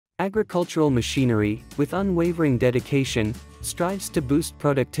Agricultural machinery, with unwavering dedication, strives to boost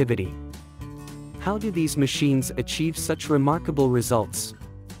productivity. How do these machines achieve such remarkable results?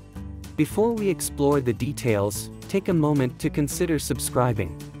 Before we explore the details, take a moment to consider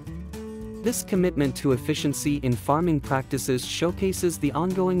subscribing. This commitment to efficiency in farming practices showcases the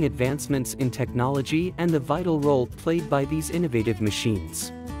ongoing advancements in technology and the vital role played by these innovative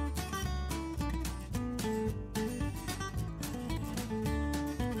machines.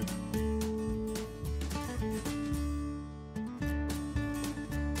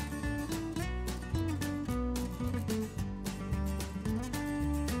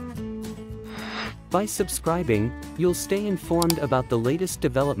 By subscribing, you'll stay informed about the latest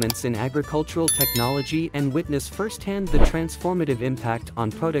developments in agricultural technology and witness firsthand the transformative impact on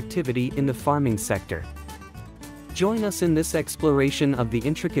productivity in the farming sector. Join us in this exploration of the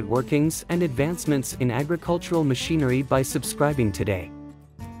intricate workings and advancements in agricultural machinery by subscribing today.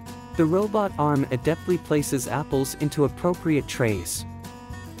 The robot arm adeptly places apples into appropriate trays.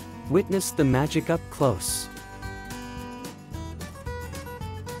 Witness the magic up close.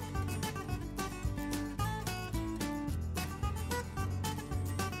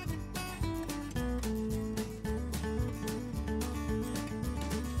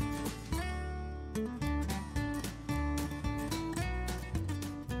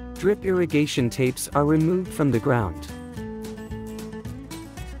 Drip irrigation tapes are removed from the ground.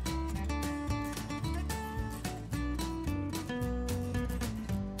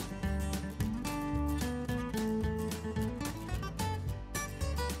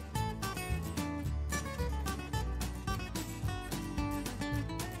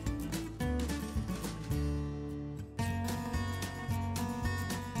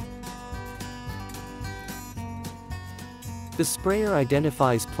 The sprayer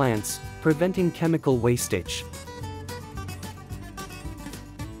identifies plants, preventing chemical wastage.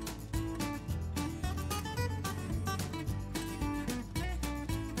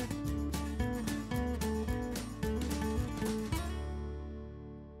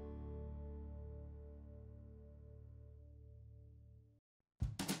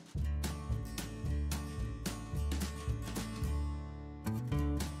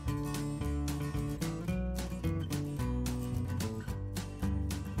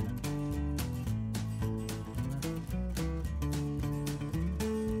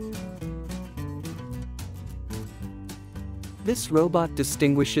 This robot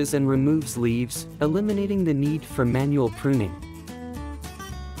distinguishes and removes leaves, eliminating the need for manual pruning.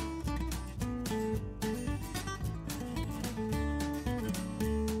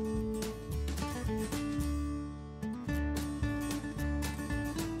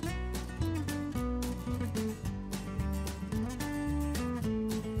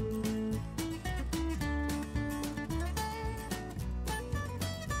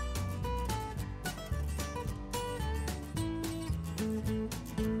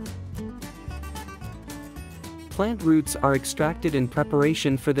 Plant roots are extracted in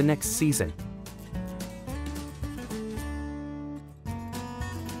preparation for the next season.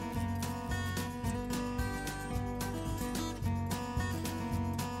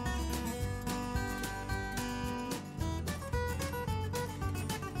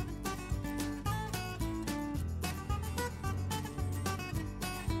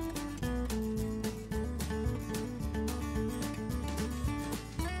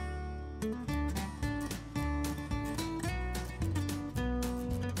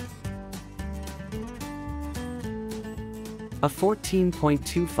 A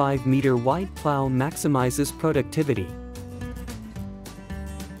 14.25-meter wide plow maximizes productivity.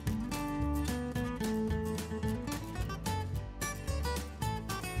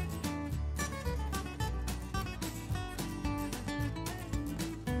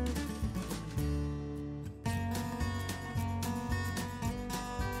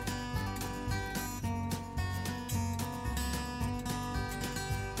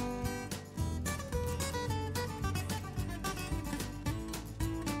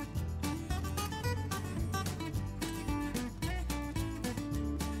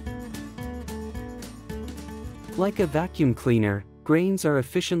 Like a vacuum cleaner, grains are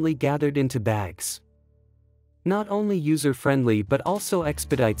efficiently gathered into bags. Not only user-friendly but also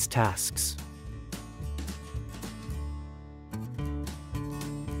expedites tasks.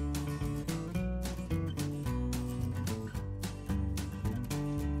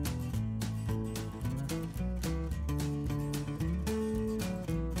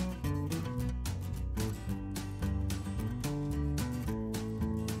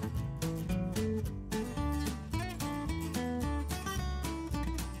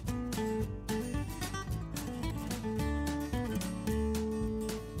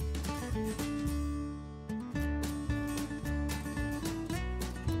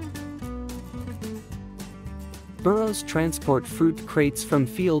 Burros transport fruit crates from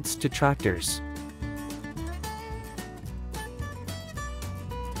fields to tractors.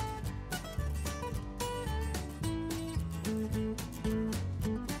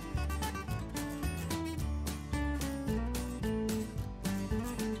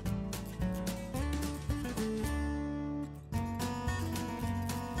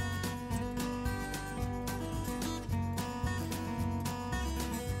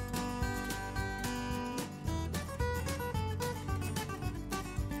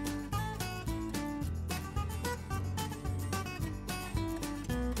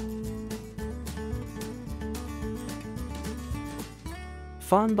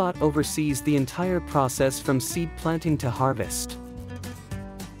 FarmBot oversees the entire process from seed planting to harvest.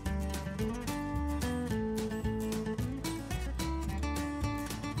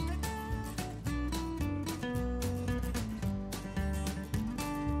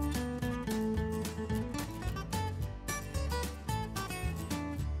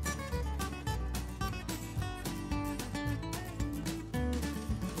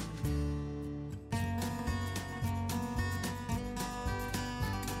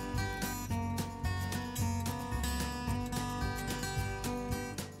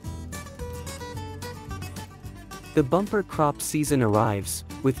 The bumper crop season arrives,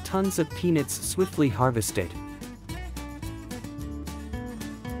 with tons of peanuts swiftly harvested.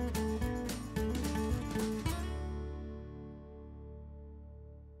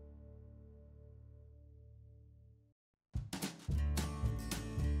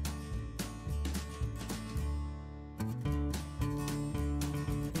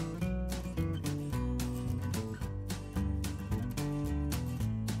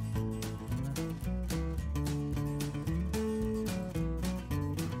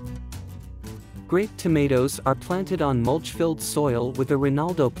 Grape tomatoes are planted on mulch-filled soil with a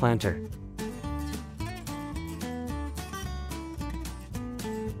Ronaldo planter.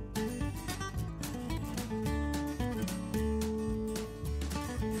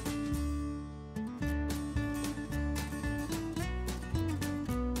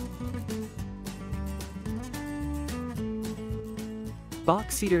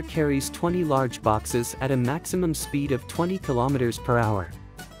 Box seeder carries 20 large boxes at a maximum speed of 20 km per hour.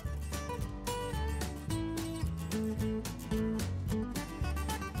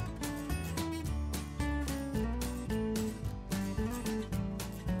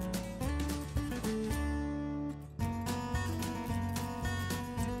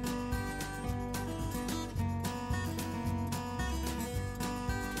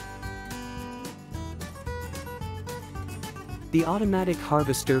 The automatic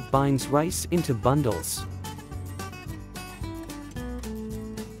harvester binds rice into bundles.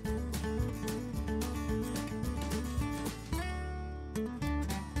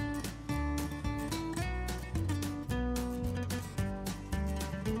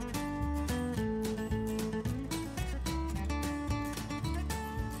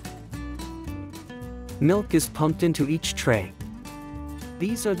 Milk is pumped into each tray.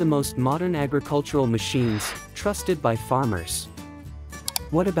 These are the most modern agricultural machines, trusted by farmers.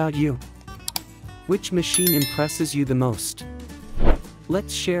 What about you? Which machine impresses you the most?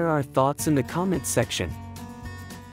 Let's share our thoughts in the comments section.